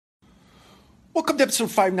Welcome to episode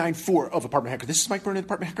 594 of Apartment Hacker. This is Mike Byrne of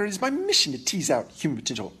Apartment Hacker. It is my mission to tease out human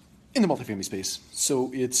potential in the multifamily space. So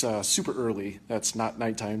it's super early. That's not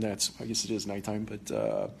nighttime. I guess it is nighttime, but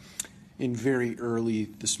in very early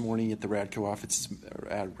this morning at the Radco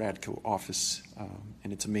office,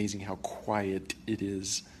 and it's amazing how quiet it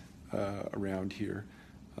is around here.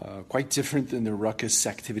 Quite different than the ruckus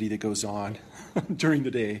activity that goes on during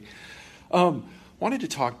the day. Wanted to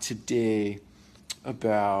talk today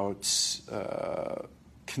about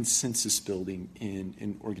consensus building in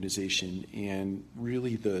an organization, and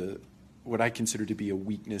really what I consider to be a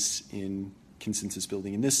weakness in consensus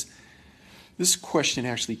building. And this question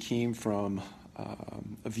actually came from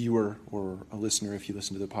a viewer or a listener, if you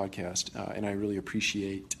listen to the podcast, and I really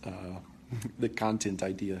appreciate the content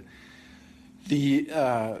idea.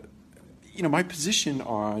 My position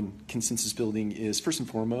on consensus building is, first and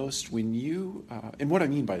foremost, when you, and what I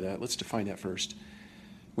mean by that, let's define that first.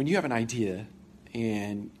 When you have an idea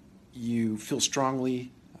and you feel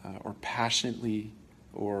strongly or passionately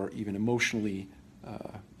or even emotionally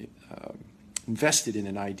invested in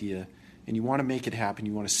an idea, and you want to make it happen,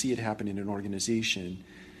 you want to see it happen in an organization,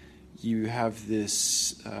 you have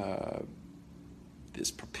this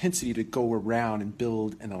propensity to go around and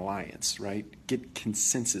build an alliance, right? Get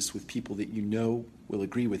consensus with people that you know will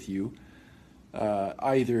agree with you,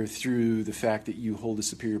 either through the fact that you hold a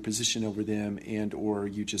superior position over them and or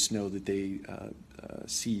you just know that they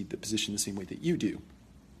see the position the same way that you do.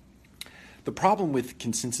 The problem with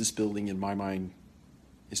consensus building, in my mind,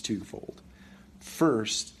 is twofold.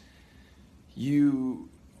 First, you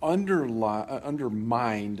undermine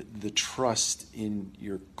the trust in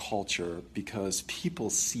your culture because people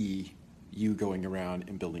see you going around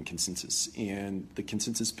and building consensus, and the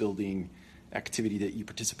consensus building activity that you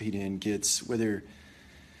participate in gets, whether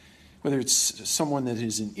it's someone that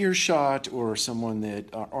is in earshot or someone that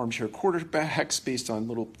armchair quarterbacks based on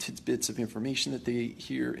little tidbits of information that they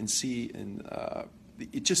hear and see, and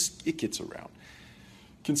it gets around.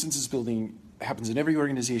 Consensus building happens in every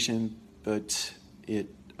organization, but it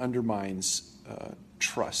undermines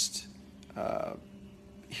trust.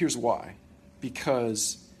 Here's why.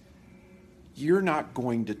 Because you're not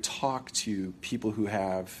going to talk to people who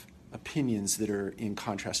have opinions that are in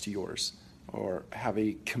contrast to yours or have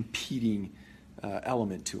a competing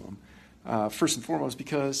element to them. First and foremost,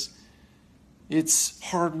 because it's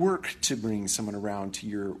hard work to bring someone around to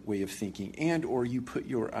your way of thinking, and or you put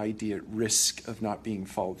your idea at risk of not being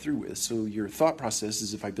followed through with. So your thought process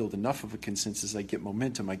is, if I build enough of a consensus, I get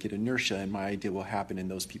momentum, I get inertia, and my idea will happen, and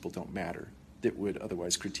those people don't matter that would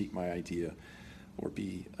otherwise critique my idea or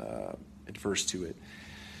be adverse to it.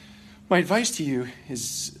 My advice to you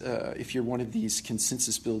is, if you're one of these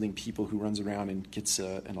consensus building people who runs around and gets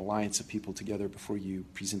an alliance of people together before you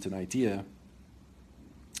present an idea,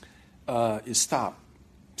 is stop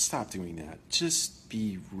doing that. Just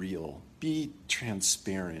be real, be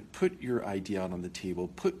transparent, put your idea out on the table,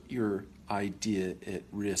 put your idea at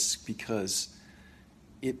risk, because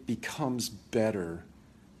it becomes better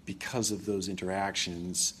because of those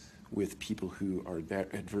interactions with people who are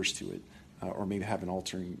adverse to it, or maybe have an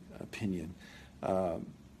altering opinion.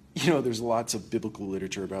 There's lots of biblical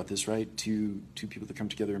literature about this, right? Two people that come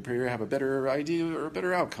together in prayer have a better idea or a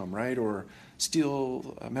better outcome, right? Or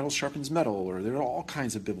metal sharpens metal, or there are all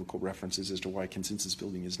kinds of biblical references as to why consensus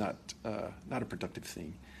building is not a productive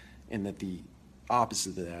thing, and that the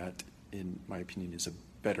opposite of that, in my opinion, is a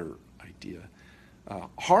better idea.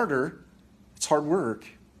 It's hard work,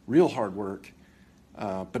 real hard work,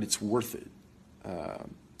 but it's worth it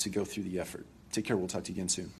to go through the effort. Take care. We'll talk to you again soon.